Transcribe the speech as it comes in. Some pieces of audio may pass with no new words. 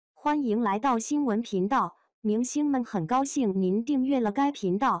欢迎来到新闻频道，明星们很高兴您订阅了该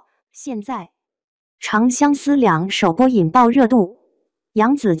频道。现在，《长相思》2首播引爆热度，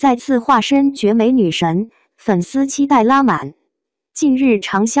杨紫再次化身绝美女神，粉丝期待拉满。近日，《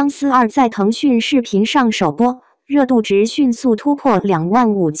长相思2》在腾讯视频上首播，热度值迅速突破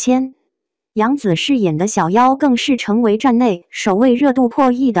25000。杨紫饰演的小妖更是成为站内首位热度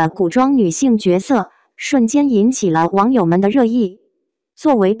破亿的古装女性角色，瞬间引起了网友们的热议。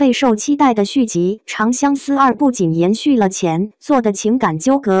作为备受期待的续集，《长相思2》不仅延续了前作的情感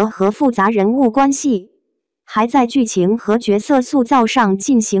纠葛和复杂人物关系，还在剧情和角色塑造上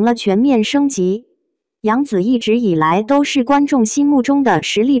进行了全面升级。杨紫一直以来都是观众心目中的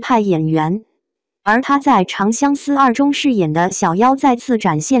实力派演员，而她在《长相思2》中饰演的小妖再次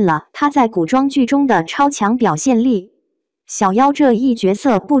展现了她在古装剧中的超强表现力。小妖这一角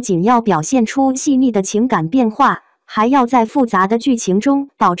色不仅要表现出细腻的情感变化，还要在复杂的剧情中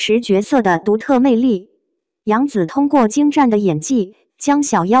保持角色的独特魅力。杨紫通过精湛的演技，将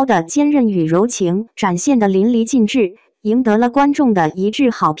小妖的坚韧与柔情展现得淋漓尽致，赢得了观众的一致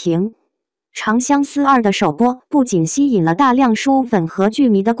好评。《长相思2》的首播不仅吸引了大量书粉和剧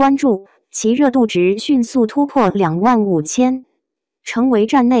迷的关注，其热度值迅速突破25000，成为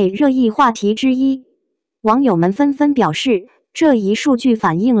站内热议话题之一。网友们纷纷表示，这一数据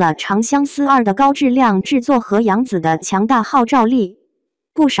反映了《长相思2》的高质量制作和杨紫的强大号召力。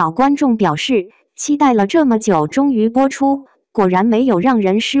不少观众表示，期待了这么久，终于播出，果然没有让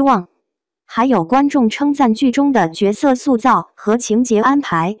人失望。还有观众称赞剧中的角色塑造和情节安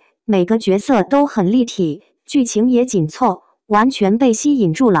排，每个角色都很立体，剧情也紧凑，完全被吸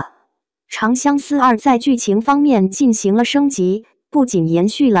引住了。《长相思2》在剧情方面进行了升级，不仅延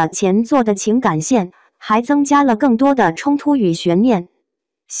续了前作的情感线，还增加了更多的冲突与悬念。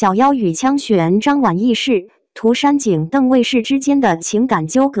小妖与枪玄张婉义氏、涂山璟邓卫氏之间的情感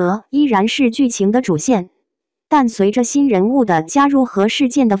纠葛依然是剧情的主线，但随着新人物的加入和事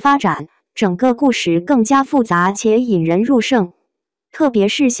件的发展，整个故事更加复杂且引人入胜。特别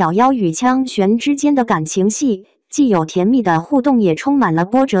是小妖与枪玄之间的感情戏，既有甜蜜的互动，也充满了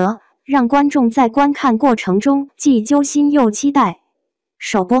波折，让观众在观看过程中既揪心又期待。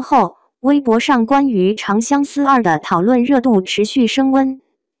首播后，微博上关于《长相思2》的讨论热度持续升温，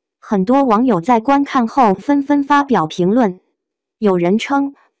很多网友在观看后纷纷发表评论。有人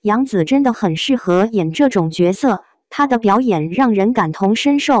称杨紫真的很适合演这种角色，她的表演让人感同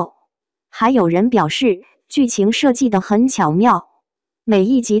身受。还有人表示剧情设计得很巧妙，每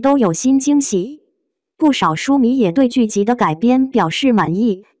一集都有新惊喜。不少书迷也对剧集的改编表示满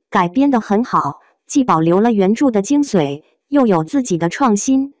意，改编得很好，既保留了原著的精髓，又有自己的创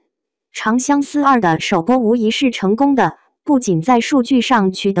新。《长相思2》的首播无疑是成功的，不仅在数据上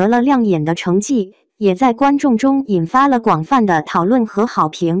取得了亮眼的成绩，也在观众中引发了广泛的讨论和好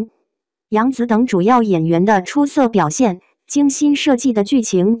评。杨紫等主要演员的出色表现、精心设计的剧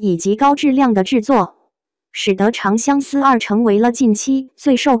情以及高质量的制作，使得《长相思2》成为了近期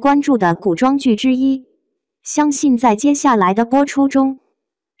最受关注的古装剧之一。相信在接下来的播出中，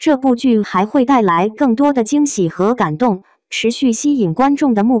这部剧还会带来更多的惊喜和感动，持续吸引观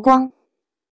众的目光。